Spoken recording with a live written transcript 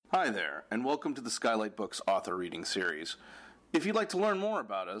Hi there, and welcome to the Skylight Books author reading series. If you'd like to learn more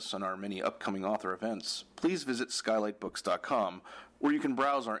about us and our many upcoming author events, please visit skylightbooks.com, where you can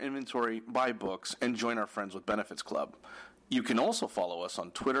browse our inventory, buy books, and join our Friends with Benefits Club. You can also follow us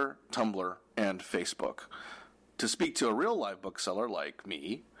on Twitter, Tumblr, and Facebook. To speak to a real live bookseller like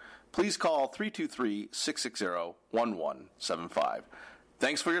me, please call 323-660-1175.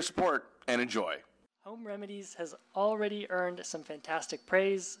 Thanks for your support, and enjoy. Home Remedies has already earned some fantastic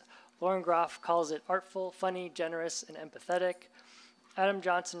praise. Lauren Groff calls it artful, funny, generous, and empathetic. Adam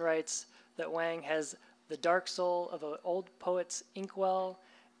Johnson writes that Wang has the dark soul of an old poet's inkwell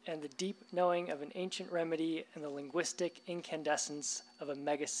and the deep knowing of an ancient remedy and the linguistic incandescence of a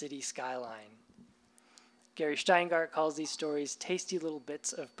megacity skyline. Gary Steingart calls these stories tasty little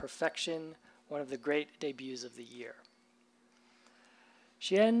bits of perfection, one of the great debuts of the year.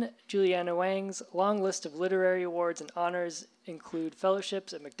 Xian Juliana Wang's long list of literary awards and honors include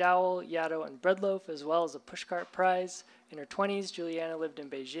fellowships at MacDowell, Yaddo, and Breadloaf, as well as a Pushcart Prize. In her 20s, Juliana lived in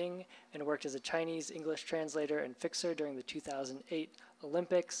Beijing and worked as a Chinese English translator and fixer during the 2008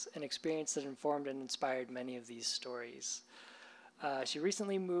 Olympics, an experience that informed and inspired many of these stories. She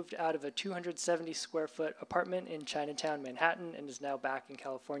recently moved out of a 270-square-foot apartment in Chinatown, Manhattan, and is now back in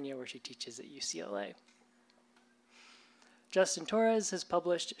California, where she teaches at UCLA. Justin Torres has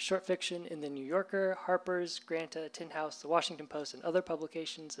published short fiction in The New Yorker, Harper's, Granta, Tin House, The Washington Post, and other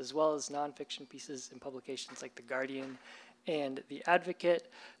publications, as well as nonfiction pieces in publications like The Guardian and The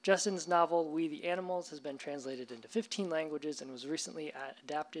Advocate. Justin's novel, We the Animals, has been translated into 15 languages and was recently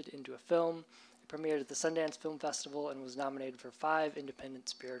adapted into a film. It premiered at the Sundance Film Festival and was nominated for 5 Independent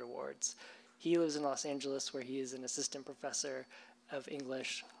Spirit Awards. He lives in Los Angeles, where he is an assistant professor of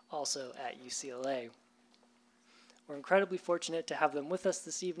English, also at UCLA. We're incredibly fortunate to have them with us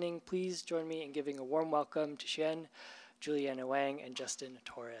this evening. Please join me in giving a warm welcome to Xian, Juliana Wang, and Justin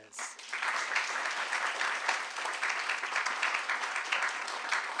Torres.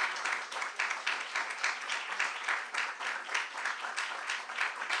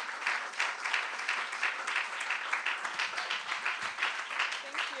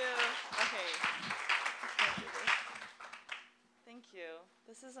 Thank you.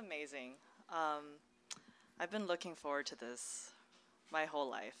 This is amazing. I've been looking forward to this my whole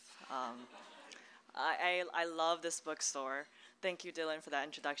life. I love this bookstore. Thank you, Dylan, for that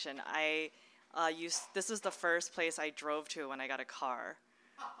introduction. This was the first place I drove to when I got a car,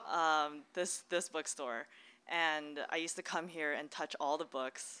 this bookstore. And I used to come here and touch all the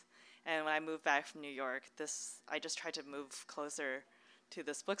books. And when I moved back from New York, I just tried to move closer to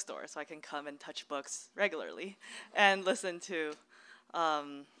this bookstore so I can come and touch books regularly and listen to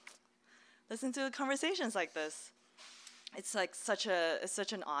conversations like this. It's like such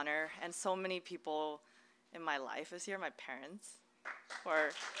an honor, and so many people in my life is here. My parents, who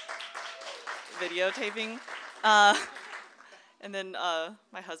are videotaping, and then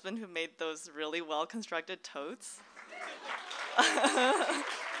my husband, who made those really well constructed totes,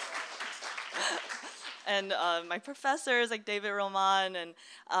 and my professors like David Roman, and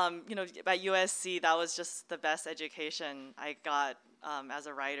at USC, that was just the best education I got as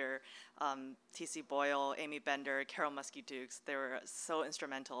a writer. T.C. Boyle, Amy Bender, Carol Muskie-Dukes, they were so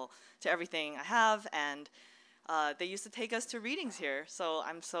instrumental to everything I have, and they used to take us to readings here. So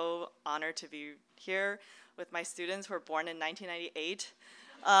I'm so honored to be here with my students who were born in 1998.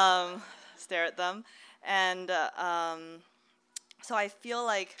 Stare at them. And so I feel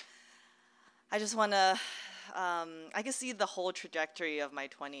like I just want to, I can see the whole trajectory of my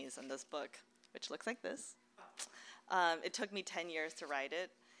 20s in this book, which looks like this. It took me 10 years to write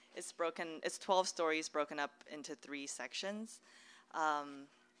it. It's 12 stories broken up into 3 sections.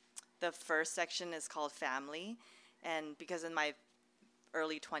 The first section is called Family, and because in my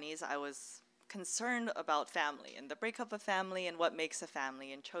early 20s I was concerned about family and the breakup of family and what makes a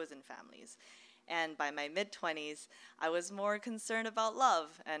family and chosen families. And by my mid-20s, I was more concerned about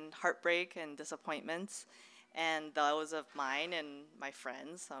love and heartbreak and disappointments, and those of mine and my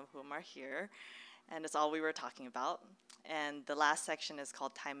friends, some of whom are here. And it's all we were talking about. And the last section is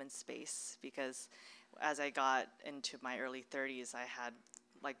called Time and Space, because as I got into my early 30s, I had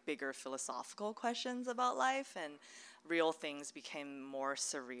like bigger philosophical questions about life, and real things became more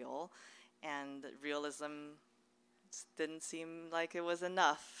surreal, and realism didn't seem like it was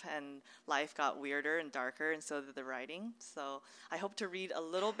enough, and life got weirder and darker, and so did the writing. So I hope to read a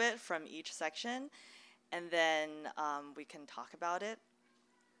little bit from each section, and then we can talk about it.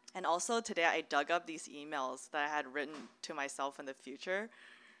 And also today I dug up these emails that I had written to myself in the future,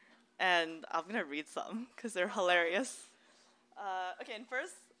 and I'm gonna read some because they're hilarious. Okay, and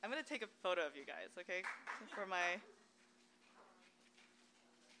first I'm gonna take a photo of you guys, okay, for my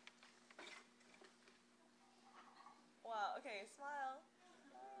Okay, smile.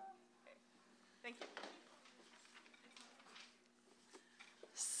 Okay. Thank you.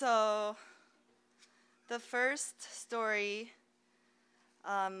 So, the first story,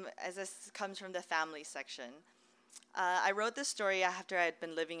 as this comes from the family section. I wrote this story after I had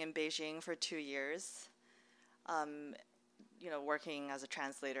been living in Beijing for 2 years, working as a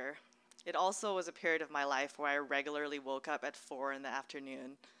translator. It also was a period of my life where I regularly woke up at 4 in the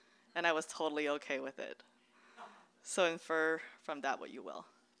afternoon, and I was totally okay with it. So infer from that what you will.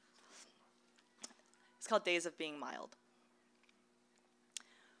 It's called Days of Being Mild.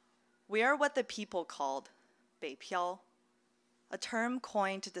 We are what the people called 北漂, a term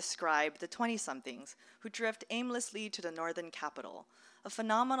coined to describe the 20-somethings who drift aimlessly to the northern capital, a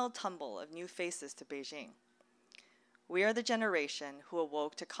phenomenal tumble of new faces to Beijing. We are the generation who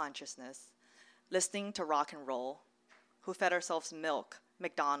awoke to consciousness, listening to rock and roll, who fed ourselves milk,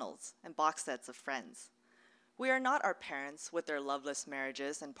 McDonald's, and box sets of Friends. We are not our parents with their loveless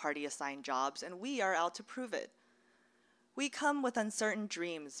marriages and party-assigned jobs, and we are out to prove it. We come with uncertain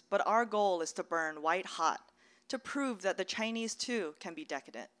dreams, but our goal is to burn white hot, to prove that the Chinese too can be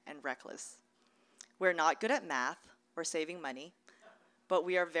decadent and reckless. We're not good at math or saving money, but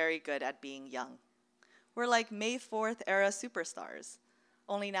we are very good at being young. We're like May 4th era superstars,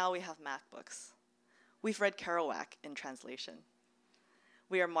 only now we have MacBooks. We've read Kerouac in translation.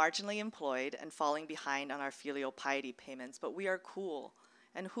 We are marginally employed and falling behind on our filial piety payments, but we are cool,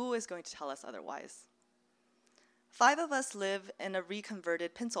 and who is going to tell us otherwise? 5 of us live in a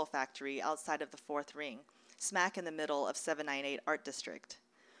reconverted pencil factory outside of the 4th Ring, smack in the middle of 798 Art District.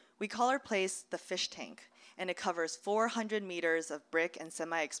 We call our place the Fish Tank, and it covers 400 meters of brick and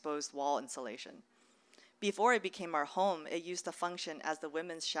semi-exposed wall insulation. Before it became our home, it used to function as the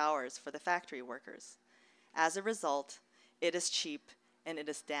women's showers for the factory workers. As a result, it is cheap and it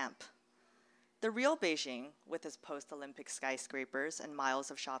is damp. The real Beijing, with its post-Olympic skyscrapers and miles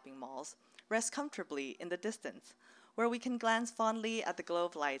of shopping malls, rests comfortably in the distance, where we can glance fondly at the glow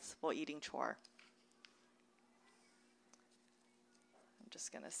of lights while eating chor. I'm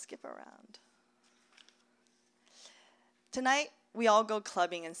just gonna skip around. Tonight, we all go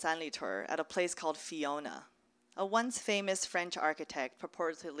clubbing in Saint-Litour at a place called Fiona. A once famous French architect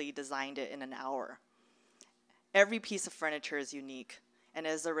purportedly designed it in an hour. Every piece of furniture is unique, and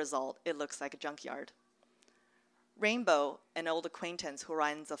as a result, it looks like a junkyard. Rainbow, an old acquaintance who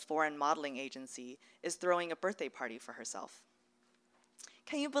runs a foreign modeling agency, is throwing a birthday party for herself.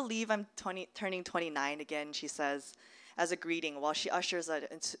 Can you believe I'm turning 29 again, she says, as a greeting while she ushers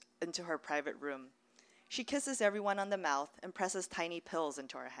us into her private room. She kisses everyone on the mouth and presses tiny pills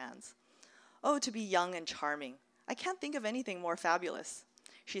into our hands. Oh, to be young and charming. I can't think of anything more fabulous,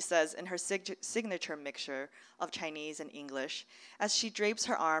 she says in her signature mixture of Chinese and English as she drapes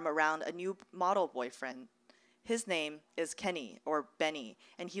her arm around a new model boyfriend. His name is Kenny, or Benny,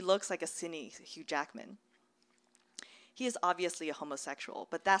 and he looks like a skinny Hugh Jackman. He is obviously a homosexual,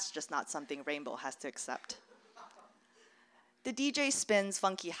 but that's just not something Rainbow has to accept. The DJ spins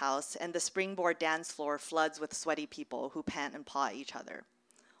Funky House, and the springboard dance floor floods with sweaty people who pant and paw at each other.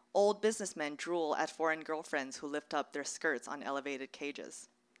 Old businessmen drool at foreign girlfriends who lift up their skirts on elevated cages.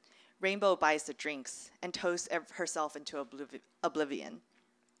 Rainbow buys the drinks and toasts herself into oblivion.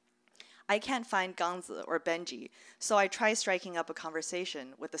 I can't find Gangzi or Benji, so I try striking up a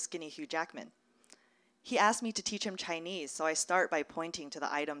conversation with the skinny Hugh Jackman. He asked me to teach him Chinese, so I start by pointing to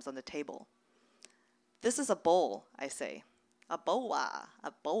the items on the table. This is a bowl, I say. A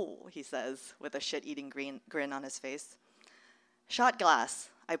bowl, he says, with a shit-eating grin on his face. Shot glass,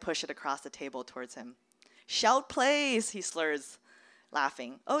 I push it across the table towards him. Shout plays, he slurs,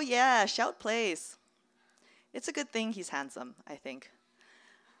 laughing. Oh yeah, shout plays. It's a good thing he's handsome, I think.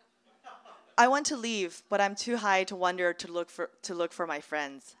 I want to leave, but I'm too high to wander to look for my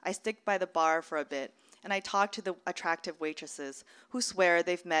friends. I stick by the bar for a bit, and I talk to the attractive waitresses who swear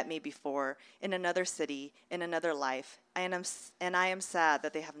they've met me before in another city, in another life, and I am sad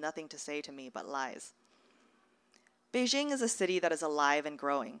that they have nothing to say to me but lies. Beijing is a city that is alive and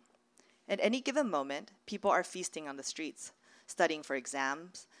growing. At any given moment, people are feasting on the streets, studying for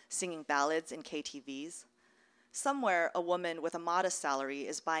exams, singing ballads in KTVs. Somewhere, a woman with a modest salary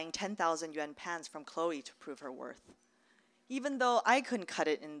is buying 10,000 yuan pants from Chloe to prove her worth. Even though I couldn't cut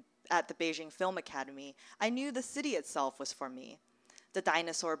it at the Beijing Film Academy, I knew the city itself was for me. The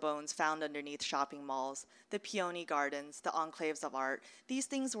dinosaur bones found underneath shopping malls, the peony gardens, the enclaves of art, these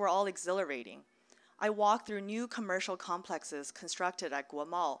things were all exhilarating. I walked through new commercial complexes constructed at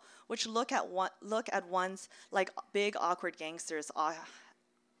Guomao, which look at once like big awkward gangsters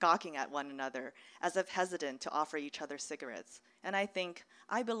gawking at one another, as if hesitant to offer each other cigarettes. And I think,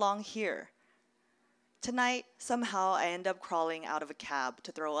 I belong here. Tonight, somehow, I end up crawling out of a cab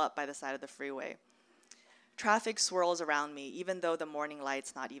to throw up by the side of the freeway. Traffic swirls around me, even though the morning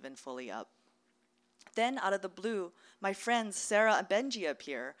light's not even fully up. Then, out of the blue, my friends Sarah and Benji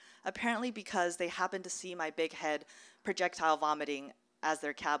appear, apparently because they happened to see my big head projectile vomiting as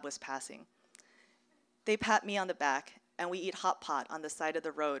their cab was passing. They pat me on the back, and we eat hot pot on the side of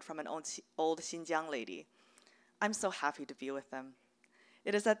the road from an old Xinjiang lady. I'm so happy to be with them.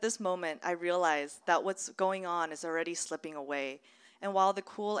 It is at this moment I realize that what's going on is already slipping away, and while the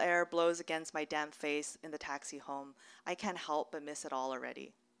cool air blows against my damp face in the taxi home, I can't help but miss it all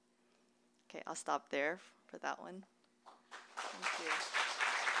already. Okay, I'll stop there for that one. Thank you.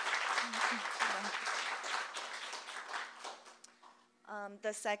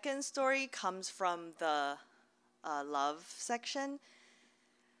 The second story comes from the love section.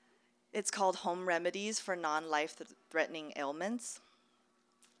 It's called Home Remedies for Non-Life-Threatening Ailments.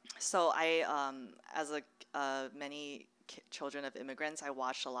 So as many children of immigrants, I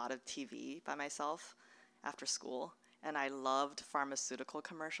watched a lot of TV by myself after school, and I loved pharmaceutical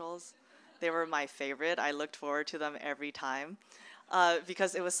commercials. They were my favorite. I looked forward to them every time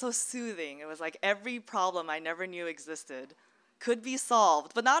because it was so soothing. It was like every problem I never knew existed could be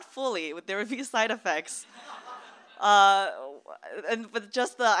solved, but not fully. There would be side effects. But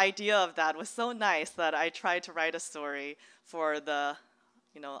just the idea of that was so nice that I tried to write a story for the,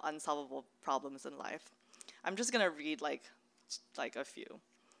 unsolvable problems in life. I'm just gonna read like a few.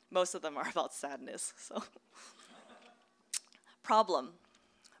 Most of them are about sadness. So, problem,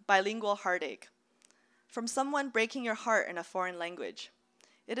 bilingual heartache. From someone breaking your heart in a foreign language.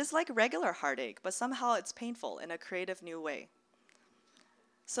 It is like regular heartache, but somehow it's painful in a creative new way.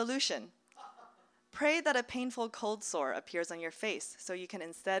 Solution. Pray that a painful cold sore appears on your face so you can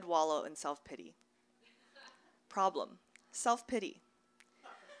instead wallow in self-pity. Problem. Self-pity.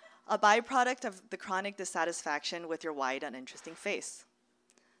 A byproduct of the chronic dissatisfaction with your wide, uninteresting face.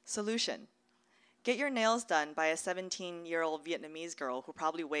 Solution. Get your nails done by a 17-year-old Vietnamese girl who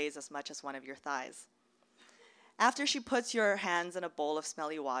probably weighs as much as one of your thighs. After she puts your hands in a bowl of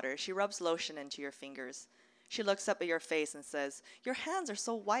smelly water, she rubs lotion into your fingers. She looks up at your face and says, "Your hands are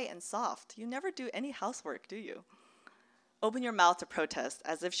so white and soft. You never do any housework, do you?" Open your mouth to protest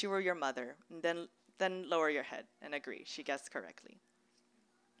as if she were your mother, and then lower your head and agree. She guessed correctly.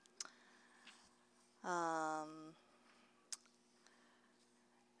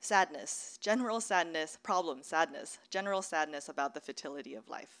 Sadness, general sadness, problem, sadness, general sadness about the futility of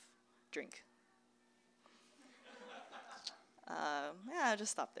life. Drink. I'll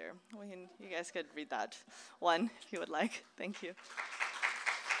just stop there. You guys could read that one if you would like. Thank you.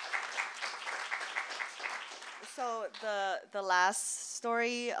 So the last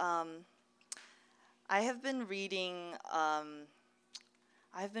story, I have been reading.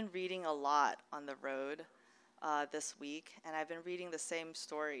 I've been reading a lot on the road this week, and I've been reading the same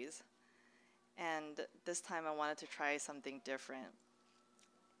stories. And this time I wanted to try something different.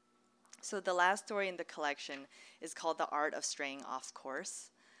 So the last story in the collection is called The Art of Straying Off Course.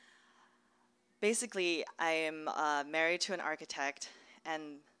 Basically, I am married to an architect,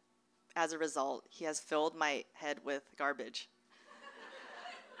 and as a result, he has filled my head with garbage.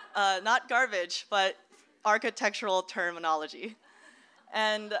 Not garbage, but architectural terminology.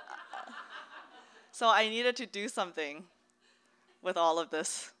 And so I needed to do something with all of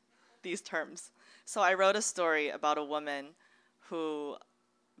these terms. So I wrote a story about a woman who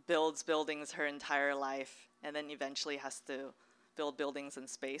builds buildings her entire life and then eventually has to build buildings in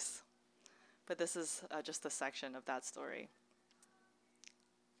space. But this is just a section of that story.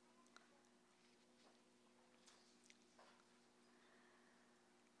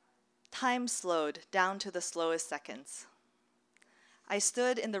 Time slowed down to the slowest seconds. I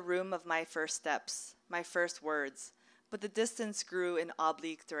stood in the room of my first steps, my first words, but the distance grew in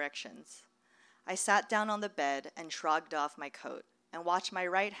oblique directions. I sat down on the bed and shrugged off my coat and watched my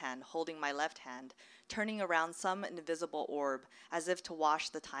right hand holding my left hand, turning around some invisible orb as if to wash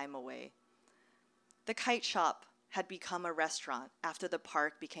the time away. The kite shop had become a restaurant after the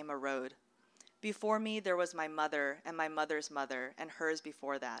park became a road. Before me, there was my mother and my mother's mother and hers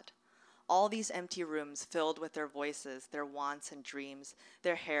before that. All these empty rooms filled with their voices, their wants and dreams,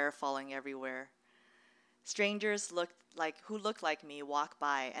 their hair falling everywhere. Strangers who looked like me walked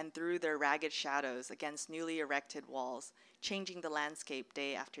by and threw their ragged shadows against newly erected walls, changing the landscape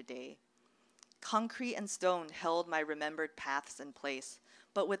day after day. Concrete and stone held my remembered paths in place,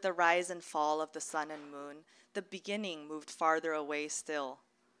 but with the rise and fall of the sun and moon, the beginning moved farther away still.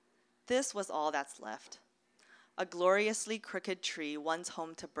 This was all that's left. A gloriously crooked tree once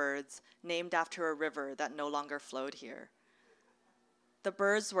home to birds, named after a river that no longer flowed here. The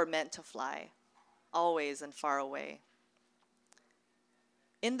birds were meant to fly. always and far away.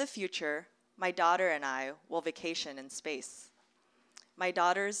 In the future, my daughter and I will vacation in space. My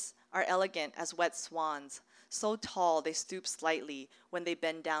daughters are elegant as wet swans, so tall they stoop slightly when they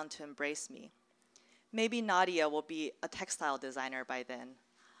bend down to embrace me. Maybe Nadia will be a textile designer by then.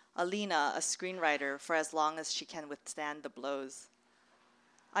 Alina, a screenwriter for as long as she can withstand the blows.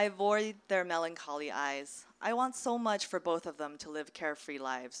 I avoid their melancholy eyes. I want so much for both of them to live carefree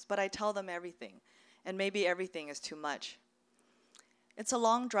lives, but I tell them everything, and maybe everything is too much. It's a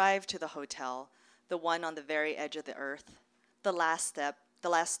long drive to the hotel, the one on the very edge of the earth, the last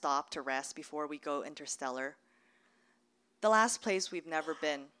stop to rest before we go interstellar, the last place we've never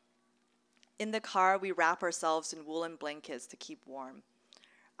been. In the car, we wrap ourselves in woolen blankets to keep warm.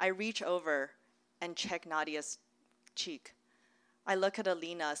 I reach over and check Nadia's cheek. I look at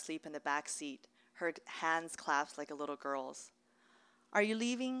Alina asleep in the back seat, her hands clasped like a little girl's. "Are you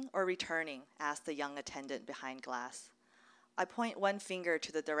leaving or returning?" asked the young attendant behind glass. I point one finger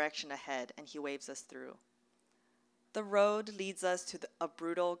to the direction ahead, and he waves us through. The road leads us to a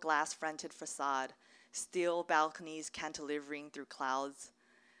brutal glass-fronted facade, steel balconies cantilevering through clouds.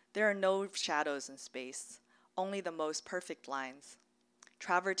 There are no shadows in space, only the most perfect lines.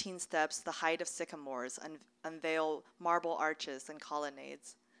 Travertine steps, the height of sycamores, unveil marble arches and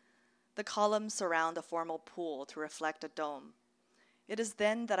colonnades. The columns surround a formal pool to reflect a dome. It is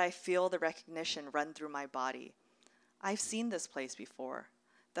then that I feel the recognition run through my body. I've seen this place before.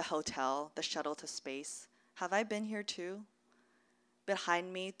 The hotel, the shuttle to space. Have I been here too?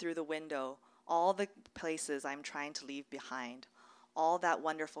 Behind me, through the window, all the places I'm trying to leave behind. All that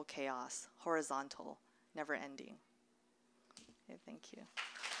wonderful chaos, horizontal, never ending. Okay, thank you.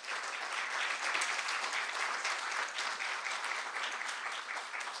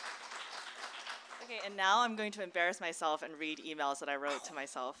 Okay, and now I'm going to embarrass myself and read emails that I wrote to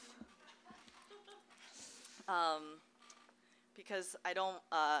myself. Because I don't,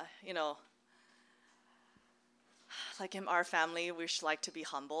 like in our family, we like to be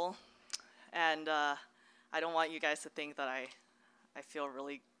humble. And I don't want you guys to think that I feel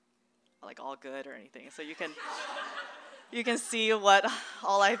really like all good or anything. So you can see what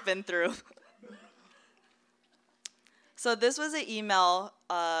all I've been through. So this was an email.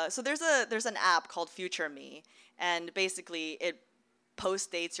 So there's an app called Future Me, and basically it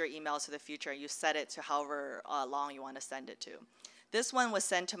post-dates your emails to the future. You set it to however long you want to send it to. This one was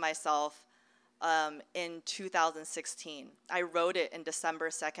sent to myself in 2016. I wrote it in December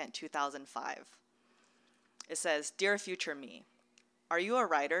 2nd, 2005. It says, "Dear Future Me, are you a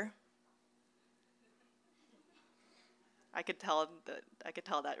writer?" I could tell that. I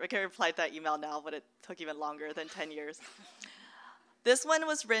can reply to that email now, but it took even longer than 10 years. This one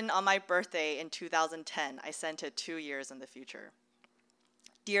was written on my birthday in 2010. I sent it 2 years in the future.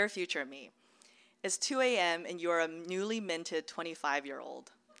 Dear Future Me, it's 2 a.m. and you're a newly minted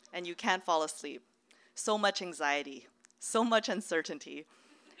 25-year-old, and you can't fall asleep. So much anxiety, so much uncertainty.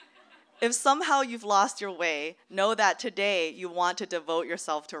 If somehow you've lost your way, know that today you want to devote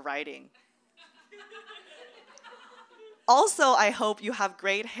yourself to writing. Also, I hope you have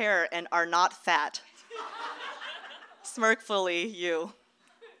great hair and are not fat. Smirkfully, you.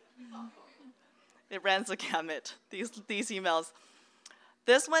 It runs the gamut, these emails.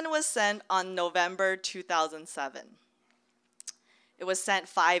 This one was sent on November 2007. It was sent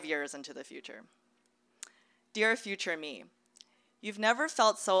 5 years into the future. Dear Future Me, you've never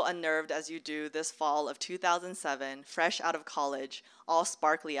felt so unnerved as you do this fall of 2007, fresh out of college, all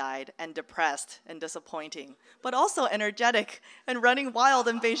sparkly-eyed and depressed and disappointing, but also energetic and running wild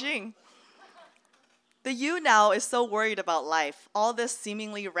in Beijing. The you now is so worried about life. All this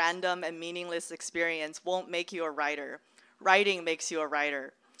seemingly random and meaningless experience won't make you a writer. Writing makes you a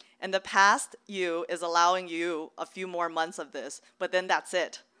writer. And the past you is allowing you a few more months of this, but then that's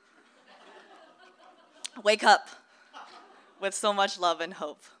it. Wake up. With so much love and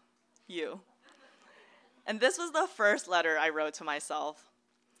hope, you. And this was the first letter I wrote to myself.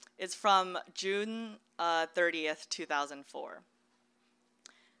 It's from June 30th, 2004.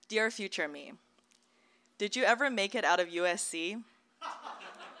 Dear Future Me, did you ever make it out of USC?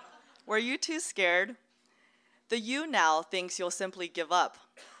 Were you too scared? The you now thinks you'll simply give up.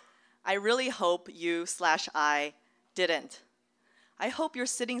 I really hope you/I didn't. I hope you're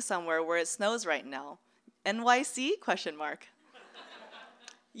sitting somewhere where it snows right now. NYC? ?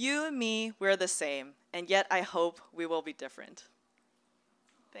 You and me, we're the same, and yet I hope we will be different.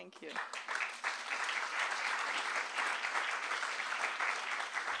 Thank you.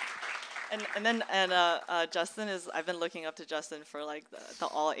 And Justin is, I've been looking up to Justin for like the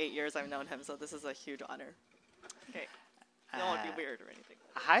all 8 years I've known him, so this is a huge honor. Okay, don't want to be weird or anything.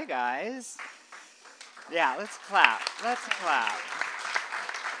 Hi, guys. Yeah, let's clap. Let's clap.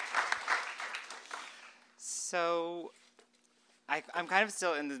 So, I'm kind of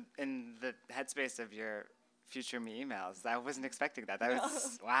still in the headspace of your future me emails. I wasn't expecting that. That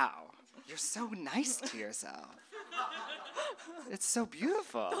was wow. You're so nice to yourself. It's so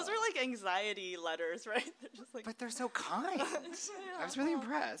beautiful. Those are like anxiety letters, right? They're just like. But they're so kind. I was really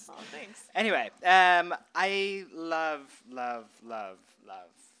impressed. Oh, thanks. Anyway, I love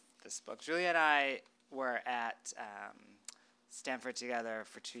this book. Julia and I were at Stanford together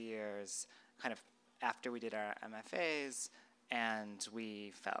for 2 years, kind of after we did our MFAs, and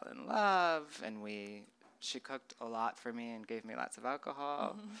we fell in love, and she cooked a lot for me and gave me lots of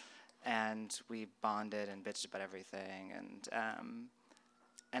alcohol, and we bonded and bitched about everything,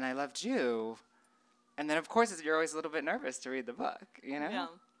 and I loved you, and then of course you're always a little bit nervous to read the book, you know? Yeah.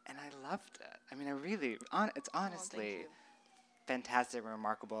 And I loved it. I mean, it's honestly you. fantastic and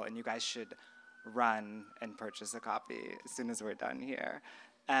remarkable, and you guys should run and purchase a copy as soon as we're done here.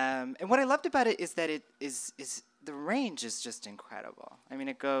 And what I loved about it is that it is the range is just incredible. I mean,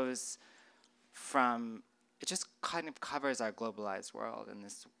 it goes from, it just kind of covers our globalized world in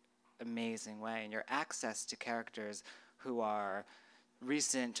this amazing way, and your access to characters who are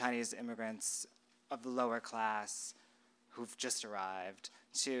recent Chinese immigrants of the lower class who've just arrived,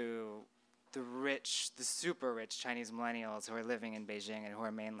 to the super rich Chinese millennials who are living in Beijing and who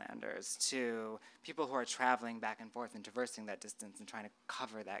are mainlanders, to people who are traveling back and forth and traversing that distance and trying to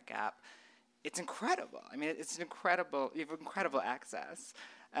cover that gap. It's incredible. I mean, it's you have incredible access.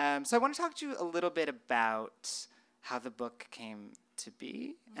 So I want to talk to you a little bit about how the book came to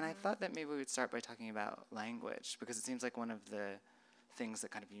be. And I thought that maybe we would start by talking about language, because it seems like one of the things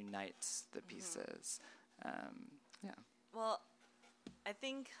that kind of unites the pieces. Yeah. Well, I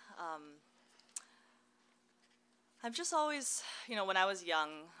think I've just always, when I was young,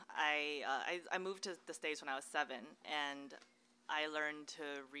 I moved to the States when I was 7, and I learned to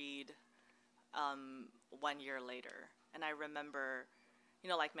read 1 year later. And I remember,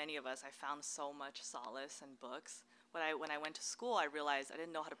 like many of us, I found so much solace in books. When I went to school, I realized I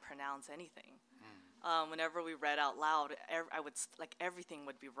didn't know how to pronounce anything. Whenever we read out loud, everything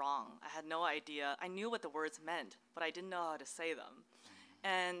would be wrong. I had no idea. I knew what the words meant, but I didn't know how to say them.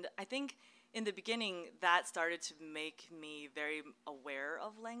 And I think in the beginning, that started to make me very aware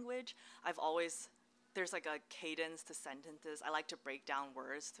of language. There's like a cadence to sentences. I like to break down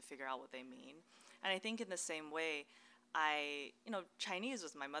words to figure out what they mean. And I think in the same way, Chinese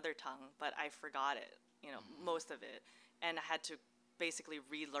was my mother tongue, but I forgot it, most of it. And I had to basically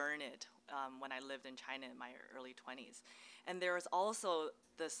relearn it when I lived in China in my early 20s. And there was also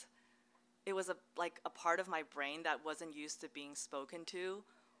it was a part of my brain that wasn't used to being spoken to,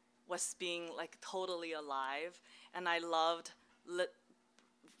 was being like totally alive. And I loved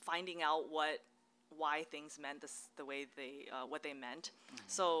finding out why things meant the way what they meant.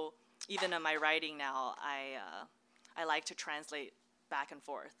 So even in my writing now, I like to translate back and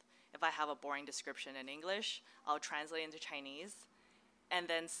forth. If I have a boring description in English, I'll translate into Chinese and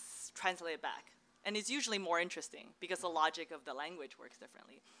then translate it back. And it's usually more interesting because the logic of the language works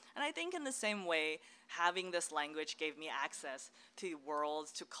differently. And I think in the same way, having this language gave me access to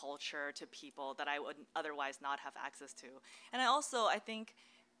worlds, to culture, to people that I would otherwise not have access to. And I think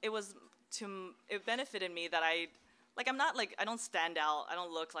it benefited me that I don't stand out. I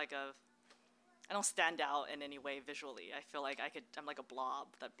don't stand out in any way visually. I feel like I'm like a blob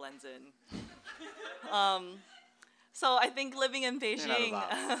that blends in. So I think living in Beijing.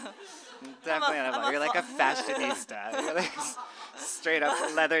 Definitely not a blob. You're like a fashionista. You're like straight up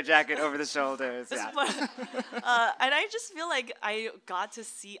leather jacket over the shoulders. Yeah. And I just feel like I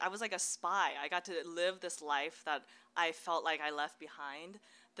was like a spy. I got to live this life that I felt like I left behind,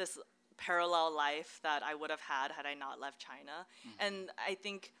 this parallel life that I would have had I not left China. And I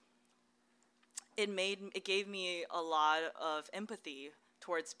think it gave me a lot of empathy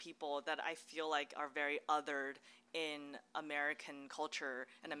towards people that I feel like are very othered in American culture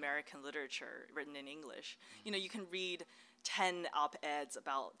and American literature written in English. You can read 10 op-eds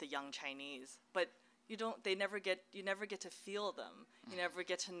about the young Chinese, but you never get to feel them. You never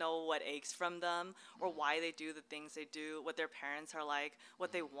get to know what aches from them or why they do the things they do, what their parents are like,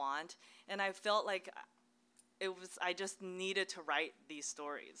 what they want. And I felt like I just needed to write these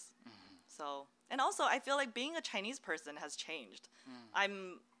stories. So, and also I feel like being a Chinese person has changed.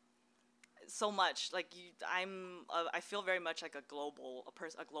 I'm so much like I feel very much like a global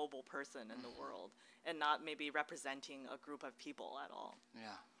person in the world, and not maybe representing a group of people at all.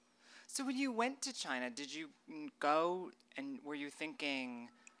 Yeah. So when you went to China, did you go and were you thinking,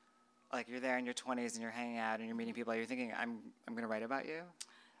 like, you're there in your 20s and you're hanging out and you're meeting people, are you thinking I'm going to write about you?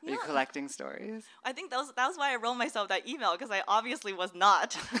 Are you collecting stories? I think that was why I wrote myself that email, because I obviously was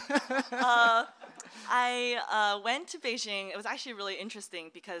not. I went to Beijing. It was actually really interesting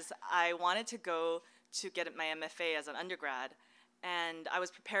because I wanted to go to get my MFA as an undergrad, and I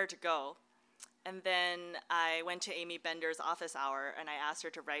was prepared to go. And then I went to Amy Bender's office hour, and I asked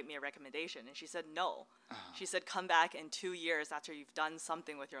her to write me a recommendation, and she said no. She said, come back in 2 years after you've done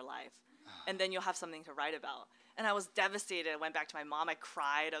something with your life, and then you'll have something to write about. And I was devastated. I went back to my mom. I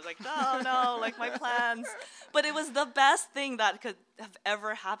cried. I was like, no, like my plans. But it was the best thing that could have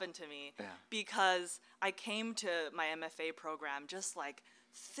ever happened to me, because I came to my MFA program just like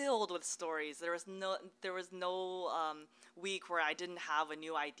filled with stories. There was no week where I didn't have a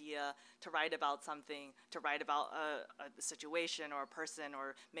new idea to write about something, to write about a situation or a person,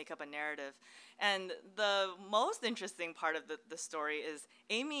 or make up a narrative. And the most interesting part of the story is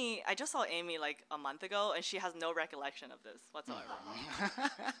Amy. I just saw Amy like a month ago, and she has no recollection of this whatsoever.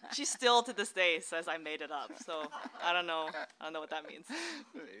 She still to this day says I made it up. So I don't know what that means.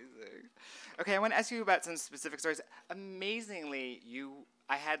 Amazing. Okay, I want to ask you about some specific stories. Amazingly,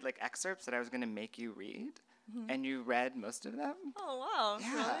 I had like excerpts that I was going to make you read, and you read most of them. Oh wow!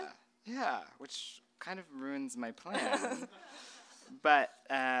 Yeah, Really? yeah, which kind of ruins my plan. But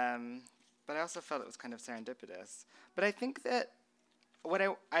I also felt it was kind of serendipitous. But I think that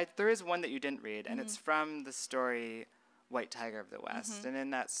there is one that you didn't read, and it's from the story White Tiger of the West. And in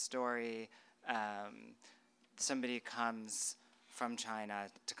that story, somebody comes from China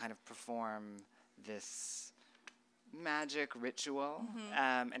to kind of perform this magic ritual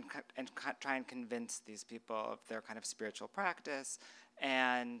and try and convince these people of their kind of spiritual practice.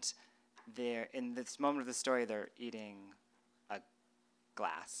 And they're in this moment of the story, they're eating a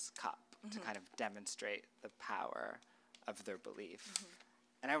glass cup to kind of demonstrate the power of their belief.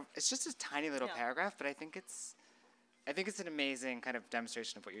 And it's just a tiny little paragraph, but I think it's an amazing kind of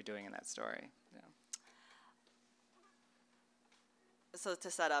demonstration of what you're doing in that story. Yeah. So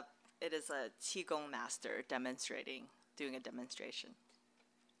to set up, it is a Qigong master doing a demonstration.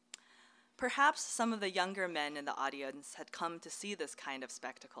 Perhaps some of the younger men in the audience had come to see this kind of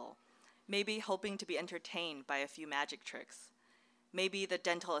spectacle, maybe hoping to be entertained by a few magic tricks. Maybe the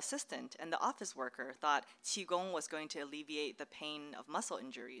dental assistant and the office worker thought Qigong was going to alleviate the pain of muscle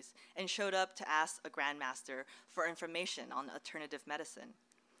injuries and showed up to ask a grandmaster for information on alternative medicine.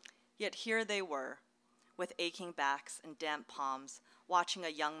 Yet here they were, with aching backs and damp palms, watching a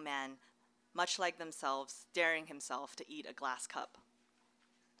young man, much like themselves, daring himself to eat a glass cup.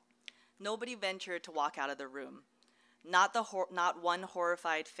 Nobody ventured to walk out of the room. Not one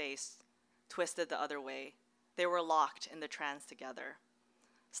horrified face twisted the other way. They were locked in the trance together.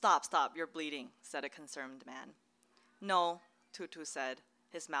 Stop, you're bleeding, said a concerned man. No, Tutu said,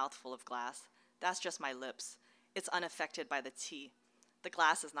 his mouth full of glass. That's just my lips. It's unaffected by the tea. The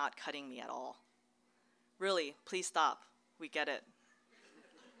glass is not cutting me at all. Really, please stop. We get it,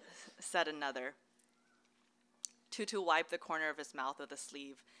 said another. Tutu wiped the corner of his mouth with a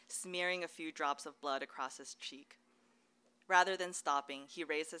sleeve, smearing a few drops of blood across his cheek. Rather than stopping, he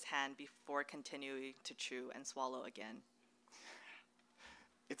raised his hand before continuing to chew and swallow again.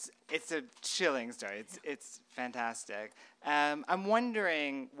 It's a chilling story. It's fantastic. I'm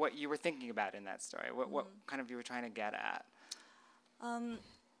wondering what you were thinking about in that story. What kind of you were trying to get at? I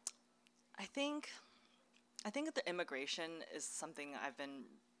think that the immigration is something I've been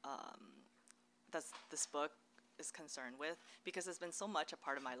that this book is concerned with, because it's been so much a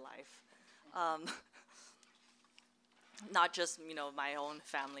part of my life. Not just my own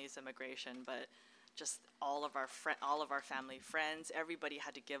family's immigration, but just all of our family friends. Everybody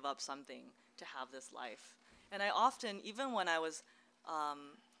had to give up something to have this life. And I often, even when I was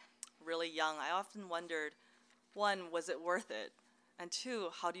really young, I often wondered, one, was it worth it? And two,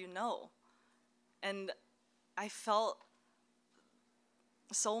 how do you know? And I felt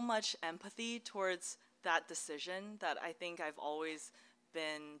so much empathy towards that decision that I think I've always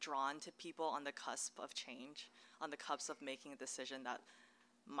been drawn to people on the cusp of change, on the cusp of making a decision that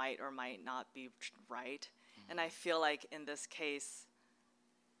might or might not be right. And I feel like in this case,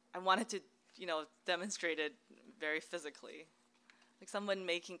 I wanted to, demonstrate it very physically. Like someone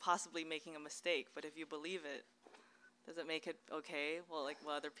possibly making a mistake, but if you believe it, does it make it okay? Will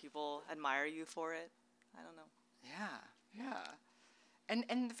other people admire you for it? I don't know. Yeah.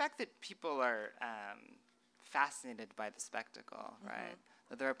 And the fact that people are fascinated by the spectacle, right?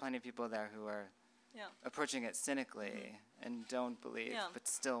 That there are plenty of people there who are approaching it cynically and don't believe, but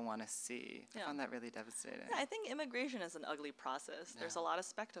still want to see. I found that really devastating. Yeah, I think immigration is an ugly process. There's a lot of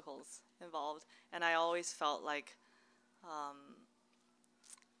spectacles involved, and I always felt like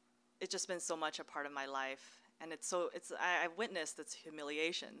it's just been so much a part of my life, and I witnessed its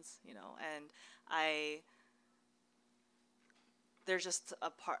humiliations, and there's just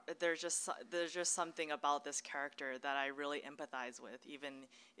something about this character that I really empathize with, even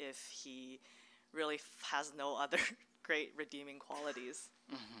if he really has no other great redeeming qualities.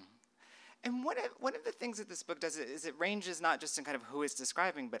 Mm-hmm. And one of the things that this book does is it ranges not just in kind of who it's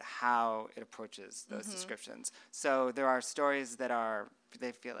describing, but how it approaches those descriptions. So there are stories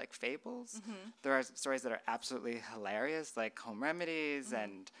they feel like fables. There are stories that are absolutely hilarious, like Home Remedies,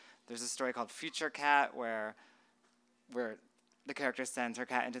 and there's a story called Future Cat where the character sends her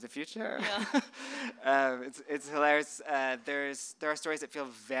cat into the future. Yeah. It's hilarious. There are stories that feel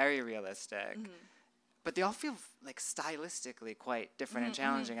very realistic. But they all feel like stylistically quite different and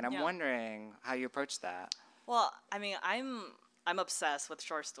challenging, and I'm wondering how you approach that. Well, I mean, I'm obsessed with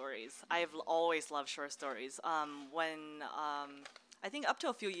short stories. I've always loved short stories. I think up to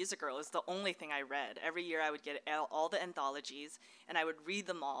a few years ago, it was the only thing I read. Every year I would get all the anthologies, and I would read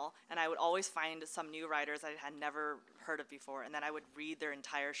them all, and I would always find some new writers I had never heard of before, and then I would read their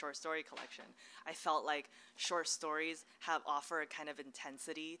entire short story collection. I felt like short stories offer a kind of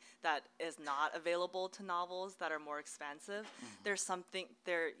intensity that is not available to novels that are more expansive. There's something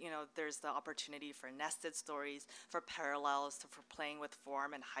there, there's the opportunity for nested stories, for parallels, for playing with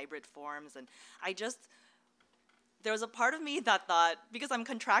form and hybrid forms, and there was a part of me that thought, because I'm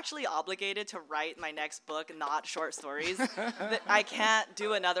contractually obligated to write my next book, not short stories, that I can't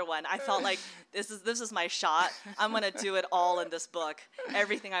do another one. I felt like this is my shot. I'm going to do it all in this book,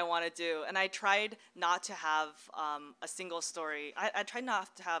 everything I want to do. And I tried not to have a single story. I tried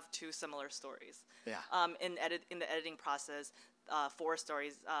not to have two similar stories. Yeah. In the editing process, 4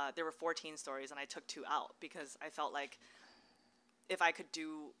 stories. There were 14 stories, and I took 2 out because I felt like if I could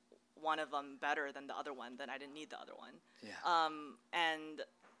do one of them better than the other one, then I didn't need the other one. Yeah. And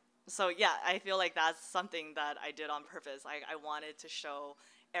so, yeah, I feel like that's something that I did on purpose. I wanted to show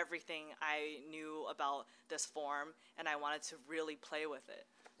everything I knew about this form, and I wanted to really play with it,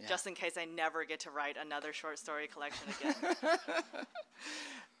 just in case I never get to write another short story collection again.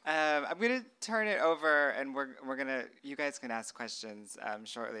 I'm going to turn it over, and you guys can ask questions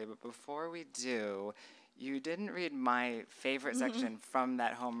shortly, but before we do, you didn't read my favorite section from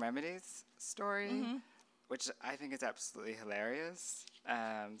that Home Remedies story, which I think is absolutely hilarious.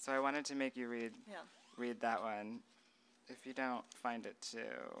 So I wanted to make you read that one, if you don't find it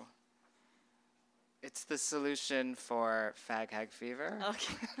too. It's the solution for fag hag fever.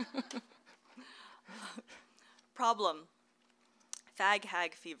 Okay. Problem. Fag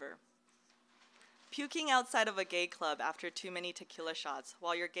hag fever. Puking outside of a gay club after too many tequila shots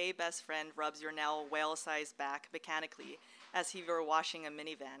while your gay best friend rubs your now whale-sized back mechanically as if you were washing a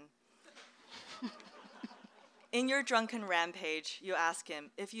minivan. In your drunken rampage, you ask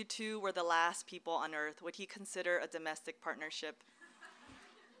him, if you two were the last people on Earth, would he consider a domestic partnership?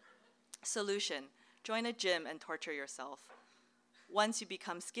 Solution. Join a gym and torture yourself. Once you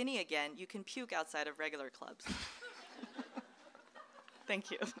become skinny again, you can puke outside of regular clubs. Thank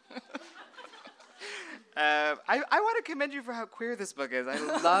you. I want to commend you for how queer this book is. I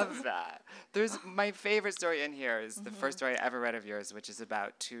love that. There's my favorite story in here is the first story I ever read of yours, which is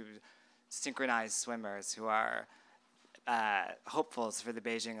about 2 synchronized swimmers who are hopefuls for the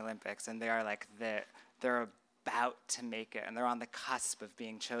Beijing Olympics, and they are like they're about to make it, and they're on the cusp of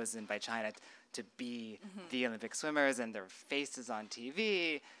being chosen by China to be the Olympic swimmers, and their faces on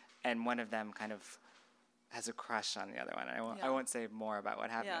TV, and one of them kind of has a crush on the other one. I won't say more about what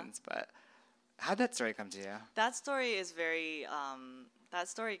happens, but. How'd that story come to you? That story is that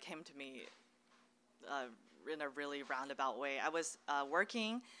story came to me in a really roundabout way. I was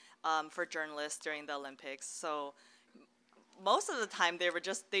working for journalists during the Olympics, so most of the time they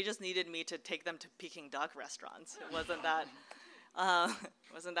just needed me to take them to Peking duck restaurants. It wasn't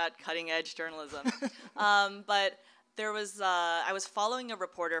that cutting edge journalism, but. I was following a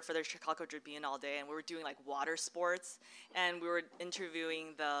reporter for the Chicago Tribune all day, and we were doing like water sports, and we were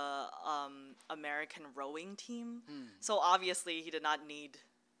interviewing the American rowing team. So obviously he did not need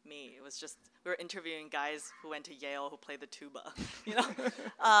me. It was just we were interviewing guys who went to Yale who play the tuba,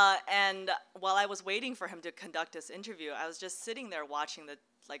 And while I was waiting for him to conduct this interview, I was just sitting there watching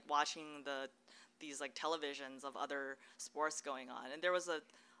these televisions of other sports going on, and there was a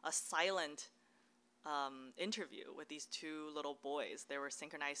silent interview with these 2 little boys. They were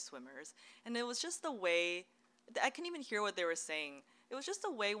synchronized swimmers, and it was just the way I couldn't even hear what they were saying. It was just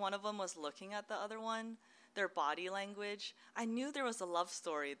the way one of them was looking at the other one, their body language. I knew there was a love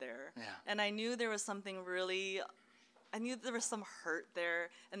story there, and I knew there was something I knew there was some hurt there,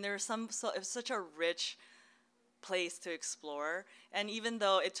 and there was it was such a rich place to explore. And even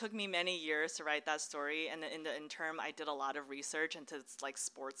though it took me many years to write that story, and in the interim, I did a lot of research into like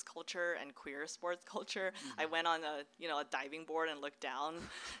sports culture and queer sports culture. I went on a diving board and looked down,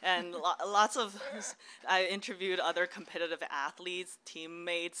 and I interviewed other competitive athletes,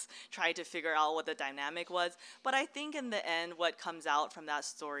 teammates, tried to figure out what the dynamic was. But I think in the end, what comes out from that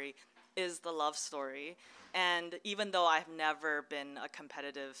story is the love story. And even though I've never been a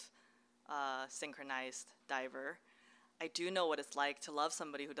competitive synchronized diver, I do know what it's like to love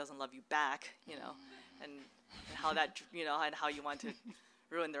somebody who doesn't love you back, and how that, and how you want to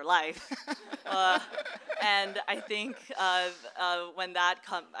ruin their life. And I think when that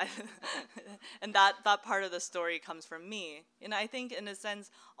and that part of the story comes from me. And I think, in a sense,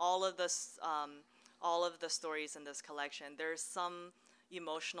 all of the stories in this collection, there's some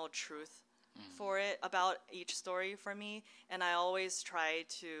emotional truth for it about each story for me. And I always try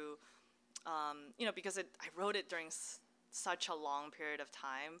to, because I wrote it during such a long period of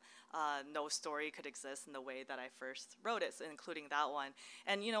time, no story could exist in the way that I first wrote it, including that one.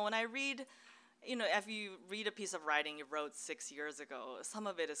 And, when I read, if you read a piece of writing you wrote 6 years ago, some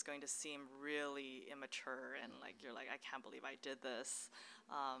of it is going to seem really immature and you're like, I can't believe I did this.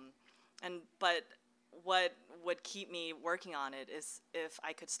 But what would keep me working on it is if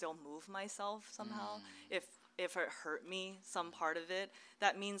I could still move myself somehow. If it hurt me, some part of it,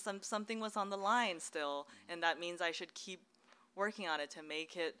 that means something was on the line still, and that means I should keep working on it to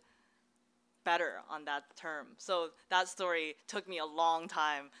make it better on that term. So that story took me a long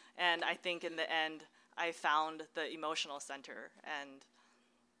time, and I think in the end I found the emotional center. And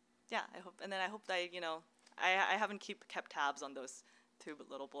yeah, I hope that I haven't kept tabs on those two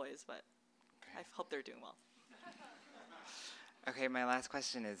little boys, but I hope they're doing well. Okay, my last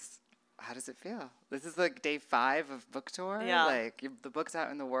question is, how does it feel? This is like day 5 of book tour. Yeah. The book's out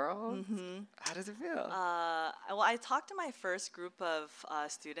in the world. Mm-hmm. How does it feel? Well, I talked to my first group of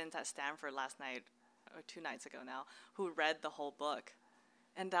students at Stanford last night, or 2 nights ago now, who read the whole book,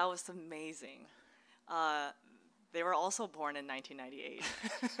 and that was amazing. They were also born in 1998,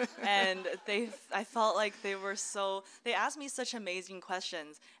 and I felt like they asked me such amazing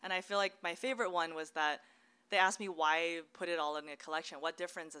questions, and I feel like my favorite one was that they asked me why put it all in a collection. What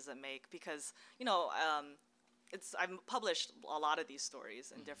difference does it make? Because, I've published a lot of these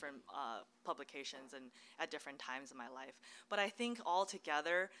stories in different publications and at different times in my life. But I think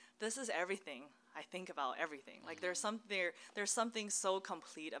altogether, this is everything. I think about everything. Like there's something so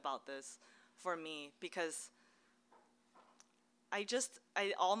complete about this for me, because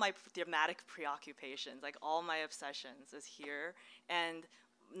all my thematic preoccupations, like all my obsessions is here. And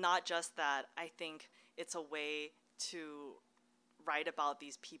not just that, I think it's a way to write about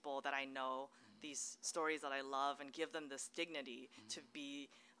these people that I know, these stories that I love, and give them this dignity to be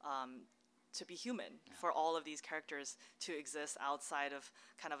human, for all of these characters to exist outside of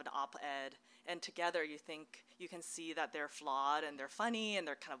kind of an op-ed. And together you can see that they're flawed and they're funny and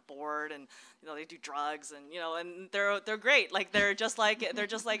they're kind of bored, and they do drugs, and and they're great. Like they're just like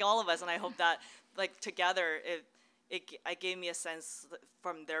all of us. And I hope that together it gave me a sense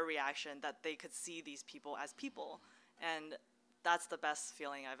from their reaction that they could see these people as people. And that's the best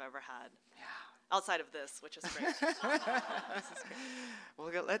feeling I've ever had. Yeah. Outside of this, which is great. This is great. Well,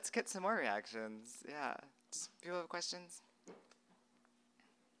 let's get some more reactions. Yeah. Does people have questions?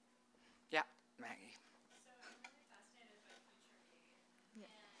 Yeah, Maggie. So I'm really fascinated by Future Me.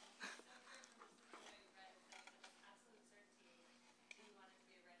 Yeah. And the first book I read is that with absolute certainty that you wanted to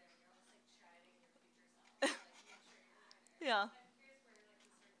be a writer, and you're almost like chiding your future self, make sure you're a writer. Yeah. I'm curious where the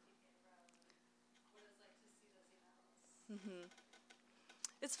certainty came from, and what it was like to see those emails. Mm-hmm.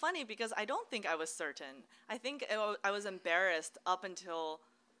 It's funny because I don't think I was certain. I think I was embarrassed up until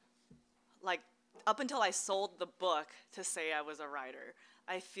I sold the book to say I was a writer.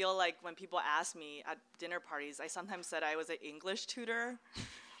 I feel like when people ask me at dinner parties, I sometimes said I was an English tutor,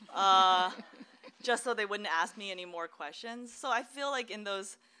 just so they wouldn't ask me any more questions. So I feel like in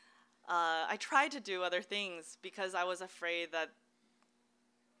those, I tried to do other things because I was afraid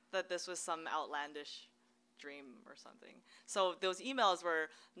that this was some outlandish dream or something. So those emails were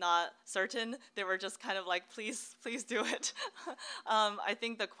not certain. They were just kind of like, please do it. I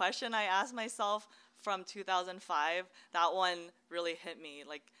think the question I asked myself from 2005, that one really hit me.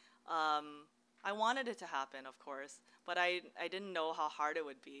 Like, I wanted it to happen, of course, but I didn't know how hard it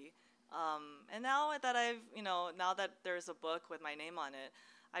would be. And now that now that there's a book with my name on it,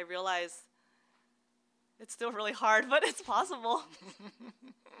 I realize it's still really hard, but it's possible.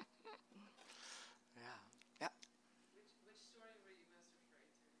 Which story were you most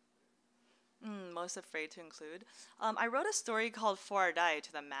afraid to include? most afraid to include. I wrote a story called For or Die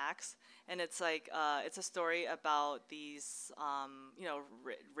to the Max, and it's like it's a story about these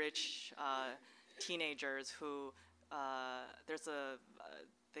rich teenagers who there's a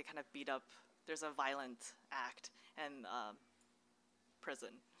they kind of beat up. There's a violent act and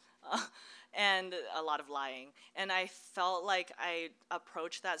prison. And a lot of lying. And I felt like I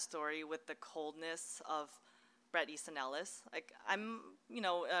approached that story with the coldness of Bret Easton Ellis. Like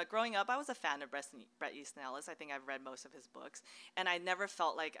growing up, I was a fan of Bret Easton Ellis. I think I've read most of his books, and I never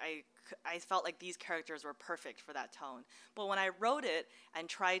felt like I felt like these characters were perfect for that tone. But when I wrote it and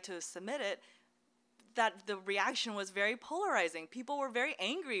tried to submit it, that the reaction was very polarizing. People were very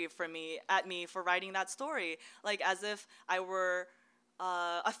angry at me for writing that story, like as if I were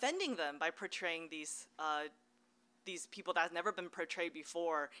offending them by portraying these people that have never been portrayed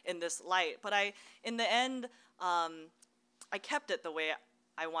before in this light. But in the end, I kept it the way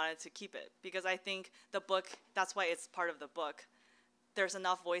I wanted to keep it, because I think the book, that's why it's part of the book. There's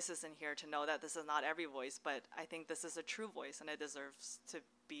enough voices in here to know that this is not every voice, but I think this is a true voice, and it deserves to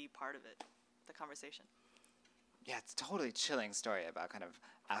be part of it, the conversation. Yeah, it's a totally chilling story about kind of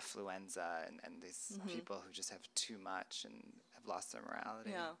affluenza and these people who just have too much and have lost their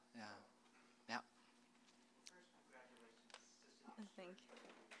morality. Yeah. Yeah. Yeah. Thank you.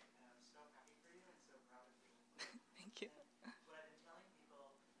 So happy for you and so proud of you. Thank you. What I've been telling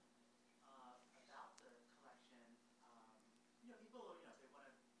people about the collection, people,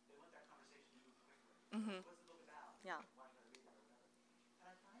 they want that conversation to move quickly. Mm-hmm. What's the book about? Yeah. Why should I read it or whatever? And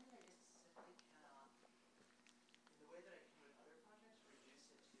I find that I just simply cannot, in the way that I can with other projects, reduce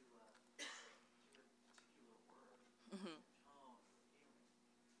it to a particular word, Mm-hmm. tone, or feeling.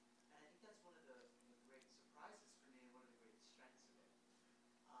 And I think that's one of the great surprises for me and one of the great strengths of it.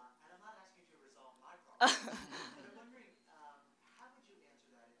 And I'm not asking you to resolve my problem. But I'm wondering, how would you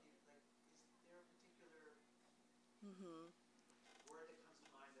answer that? Is there a particular Mm-hmm. word that comes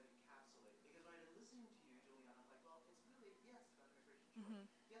to mind that encapsulates? Because when I've been listening to you, Julian, I'm like, well, it's really, yes, it's about immigration. Sure. Mm-hmm.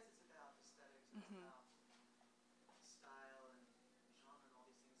 Yes, it's about aesthetics, it's about style and genre and all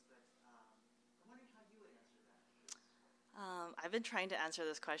these things, but I'm wondering how you would answer that. I've been trying to answer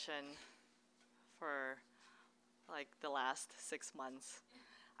this question for like the last 6 months.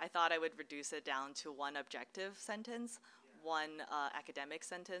 I thought I would reduce it down to one objective sentence, one academic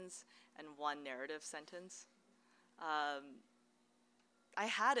sentence, and one narrative sentence. I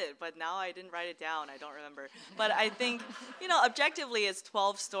had it, but now I didn't write it down. I don't remember. But I think, objectively, it's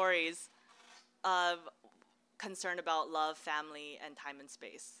 12 stories of concern about love, family, and time and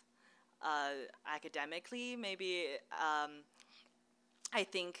space. Academically, maybe I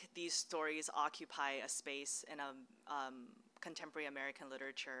think these stories occupy a space in a contemporary American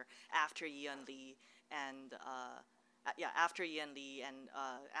literature after Yi-En Lee and after Yi-En Lee and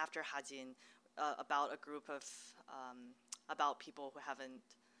after Ha-Jin, about a group of about people who haven't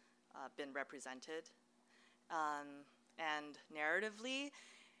been represented. And narratively,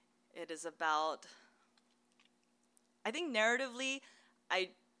 it is about. I think narratively, I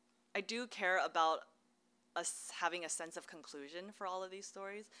do care about us having a sense of conclusion for all of these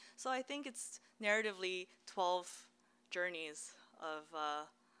stories. So I think it's narratively 12 journeys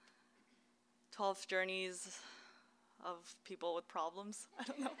of people with problems. I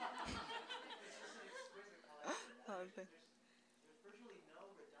don't know. There's virtually no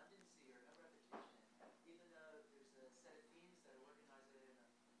redundancy or no repetition, even though there's a set of themes that organize it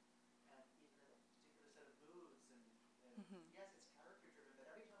and even a particular set of moods. And yes, it's character driven,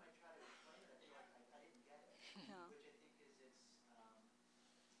 but every time I try to explain it, I feel like I didn't get it, Yeah. which I think is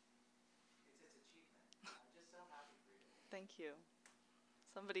its achievement. I'm just so happy for you. Thank you.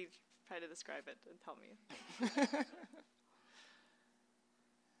 Somebody try to describe it and tell me.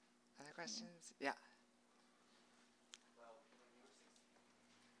 Other questions? Yeah. Well, when you were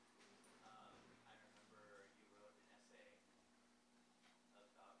 16, I remember you wrote an essay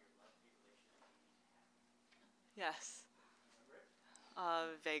about your love-hate relationship. Yes. Remember it?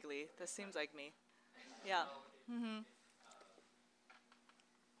 Vaguely. This seems like me. Yeah. Mm-hmm.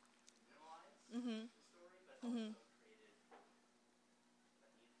 Minimalized Mm-hmm. the story, but also created a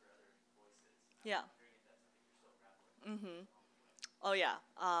need for other voices. Yeah. I'm wondering if that's something you're still grappling with. Mm-hmm. Oh, yeah.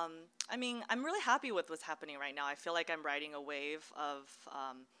 I mean, I'm really happy with what's happening right now. I feel like I'm riding a wave of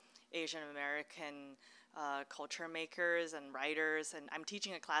Asian American culture makers and writers. And I'm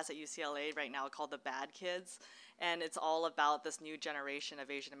teaching a class at UCLA right now called The Bad Kids. And it's all about this new generation of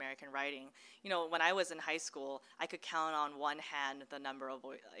Asian American writing. When I was in high school, I could count on one hand the number of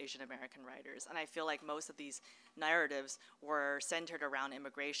Asian American writers. And I feel like most of these narratives were centered around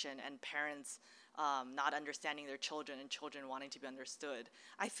immigration and parents not understanding their children and children wanting to be understood.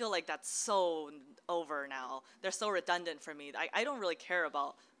 I feel like that's so over now. They're so redundant for me. I don't really care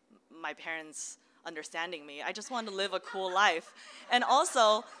about my parents understanding me. I just want to live a cool life. And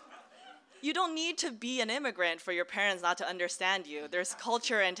also, you don't need to be an immigrant for your parents not to understand you. There's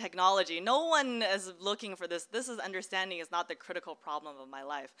culture and technology. No one is looking for this. This is understanding is not the critical problem of my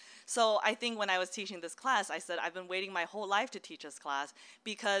life. So I think when I was teaching this class, I said, I've been waiting my whole life to teach this class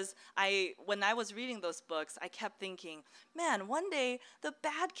because when I was reading those books, I kept thinking, man, one day the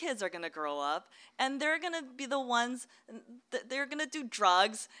bad kids are gonna grow up and they're gonna be the ones, they're gonna do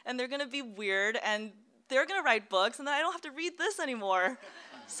drugs and they're gonna be weird and they're gonna write books and then I don't have to read this anymore.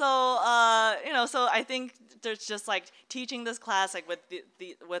 So so I think there's just like teaching this class, like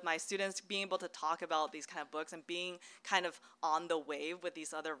with my students, being able to talk about these kind of books and being kind of on the wave with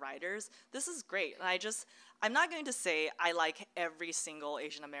these other writers. This is great, and I'm not going to say I like every single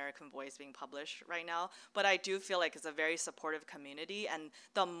Asian American voice being published right now, but I do feel like it's a very supportive community, and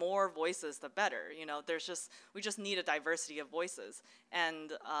the more voices, the better. We just need a diversity of voices,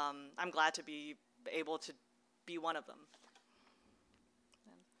 and I'm glad to be able to be one of them.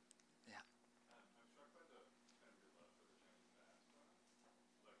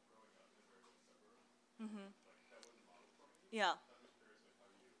 Mm-hmm. Yeah.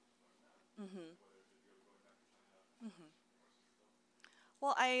 Mm-hmm. Mm-hmm.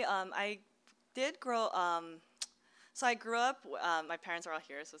 Well, I did grow. So I grew up. My parents are all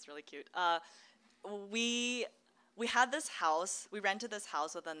here, so it's really cute. We had this house. We rented this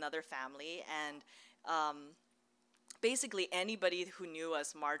house with another family, and basically anybody who knew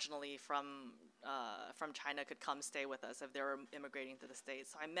us marginally from China could come stay with us if they were immigrating to the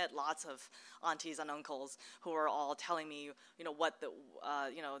States. So I met lots of aunties and uncles who were all telling me,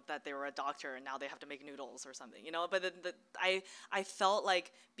 that they were a doctor and now they have to make noodles or something, But I felt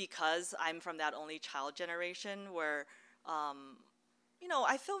like because I'm from that only child generation where,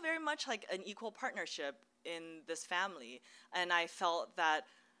 I feel very much like an equal partnership in this family, and I felt that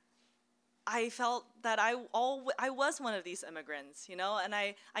I was one of these immigrants, and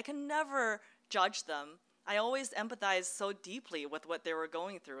I can never judge them. I always empathize so deeply with what they were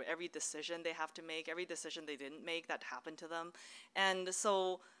going through, every decision they have to make, every decision they didn't make that happened to them. And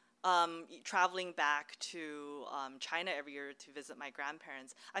so traveling back to China every year to visit my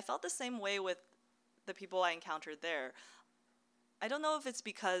grandparents, I felt the same way with the people I encountered there. I don't know if it's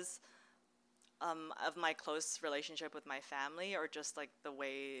because of my close relationship with my family or just like the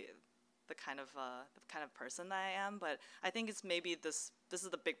kind of person that I am, but I think it's maybe this is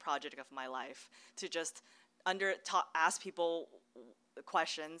the big project of my life, to just ask people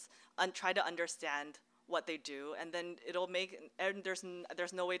questions and try to understand what they do, and then and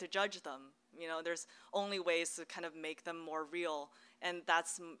there's no way to judge them. There's only ways to kind of make them more real, and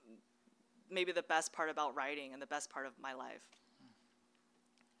that's maybe the best part about writing and the best part of my life.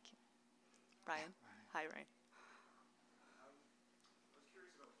 Ryan? Hi, Ryan.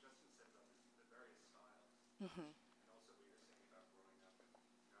 Mm-hmm. And also what you're saying about growing up,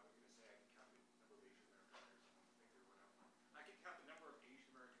 and I was going to say I can count the number of Asian American writers on one finger I can count the number of Asian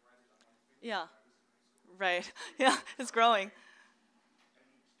American writers on one finger Yeah. when I was in high school. Right. Yeah, it's growing. And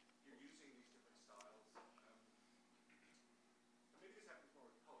you're using these different styles. But maybe this happens more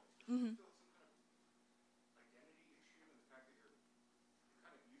with poets. Mm-hmm. Still some kind of identity issue in the fact that you're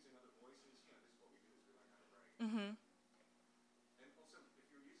kind of using other voices. This is what we do, is we learn how to write. Mm-hmm. And also, if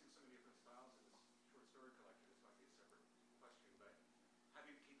you're using so many different styles in this short story collection, this might be a separate question, but how do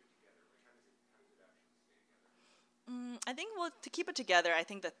you keep it together? Like, how does it actually stay together? I think, to keep it together, I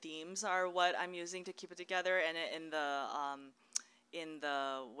think the themes are what I'm using to keep it together, and in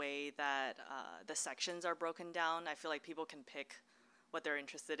the way that the sections are broken down. I feel like people can pick what they're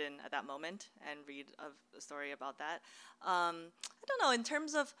interested in at that moment and read a story about that. I don't know, in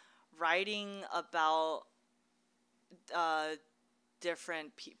terms of writing about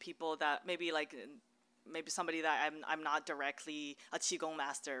different people that maybe somebody that I'm not directly a qigong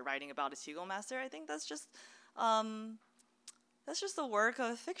master writing about a qigong master. I think that's just the work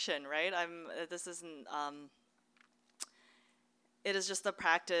of fiction, right? It is just the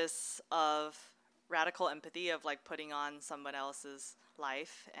practice of radical empathy, of like putting on someone else's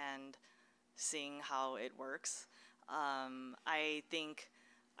life and seeing how it works. I think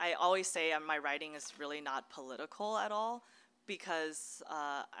I always say my writing is really not political at all, because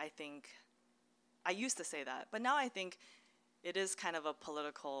I think I used to say that, but now I think it is kind of a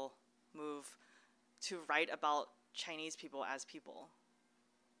political move to write about Chinese people as people,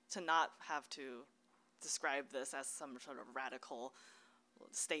 to not have to describe this as some sort of radical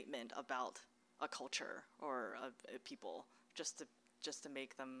statement about a culture or a people, just to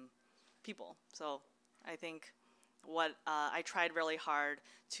make them people. So I think what I tried really hard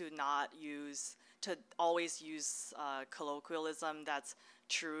to always use colloquialism that's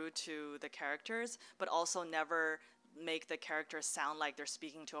true to the characters, but also never make the characters sound like they're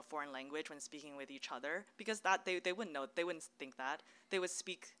speaking to a foreign language when speaking with each other, because that they wouldn't know, they wouldn't think that. They would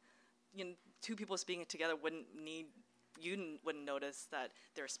speak, two people speaking together wouldn't notice that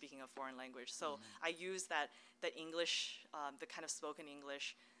they're speaking a foreign language. So I use the English, the kind of spoken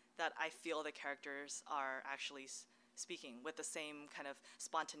English that I feel the characters are actually speaking with the same kind of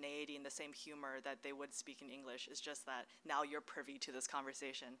spontaneity and the same humor that they would speak in English. It's just that now you're privy to this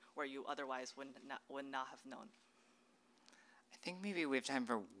conversation where you otherwise would not have known. I think maybe we have time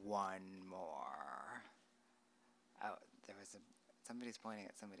for one more. Oh, somebody's pointing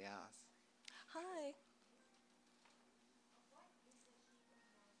at somebody else. Hi.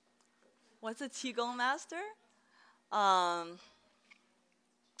 What's a Qigong master? Well,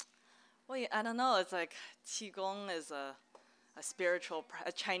 yeah, I don't know. It's like Qigong is a spiritual,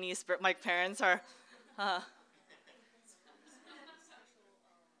 a Chinese spirit. My parents are.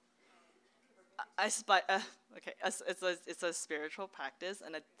 It's a spiritual practice,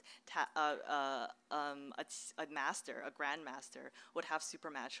 and a master, a grandmaster, would have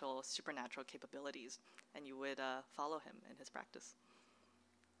supernatural capabilities, and you would follow him in his practice.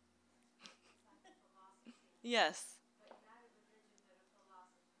 Yes.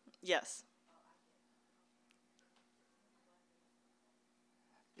 Yes.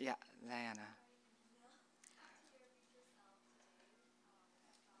 Yeah, Diana.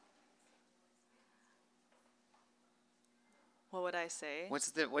 What would I say?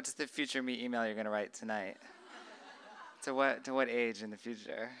 What's the future me email you're gonna write tonight? To what age in the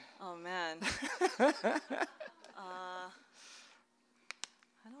future? Oh man. I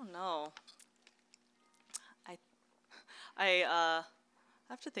don't know. I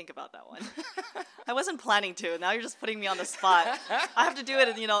have to think about that one. I wasn't planning to. Now you're just putting me on the spot. I have to do it,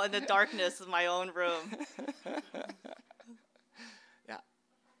 in the darkness of my own room. Yeah.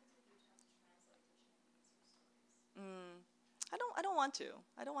 I don't want to.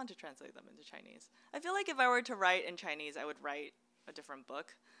 I don't want to translate them into Chinese. I feel like if I were to write in Chinese, I would write a different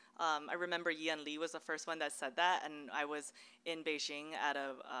book. I remember Yan Li was the first one that said that, and I was in Beijing at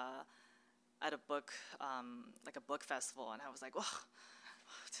a book, like a book festival, and I was like, oh,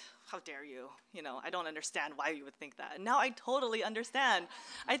 how dare you? I don't understand why you would think that. And now I totally understand.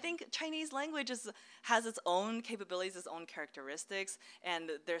 I think Chinese language has its own capabilities, its own characteristics, and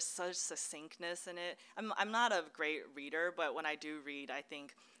there's such succinctness in it. I'm not a great reader, but when I do read, I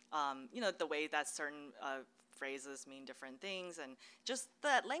think, the way that certain phrases mean different things, and just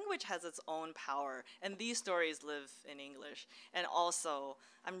that language has its own power, and these stories live in English. And also,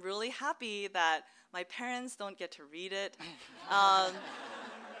 I'm really happy that my parents don't get to read it.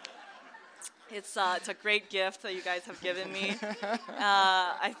 It's a great gift that you guys have given me.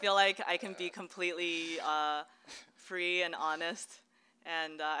 I feel like I can be completely free and honest,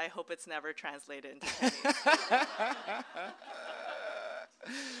 and I hope it's never translated into Chinese.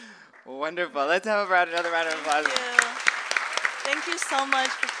 Wonderful. Let's have another round of applause. Thank you so much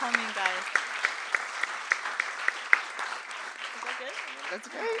for coming, guys. Is that good? That's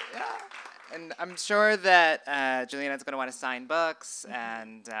great, yeah. And I'm sure that Juliana's going to want to sign books,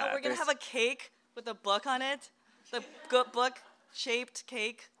 and we're going to have a cake with a book on it. The good book-shaped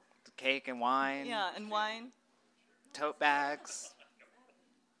cake. Cake and wine. Yeah, and wine. Tote bags.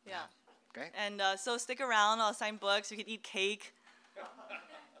 Yeah. Great. And so stick around. I'll sign books. You can eat cake.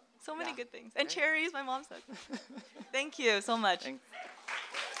 So many good things. And cherries, my mom said. Thank you so much. Thanks.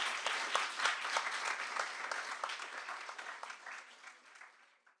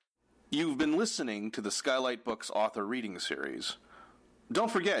 You've been listening to the Skylight Books author reading series. Don't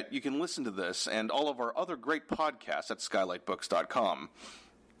forget, you can listen to this and all of our other great podcasts at skylightbooks.com.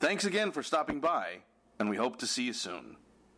 Thanks again for stopping by, and we hope to see you soon.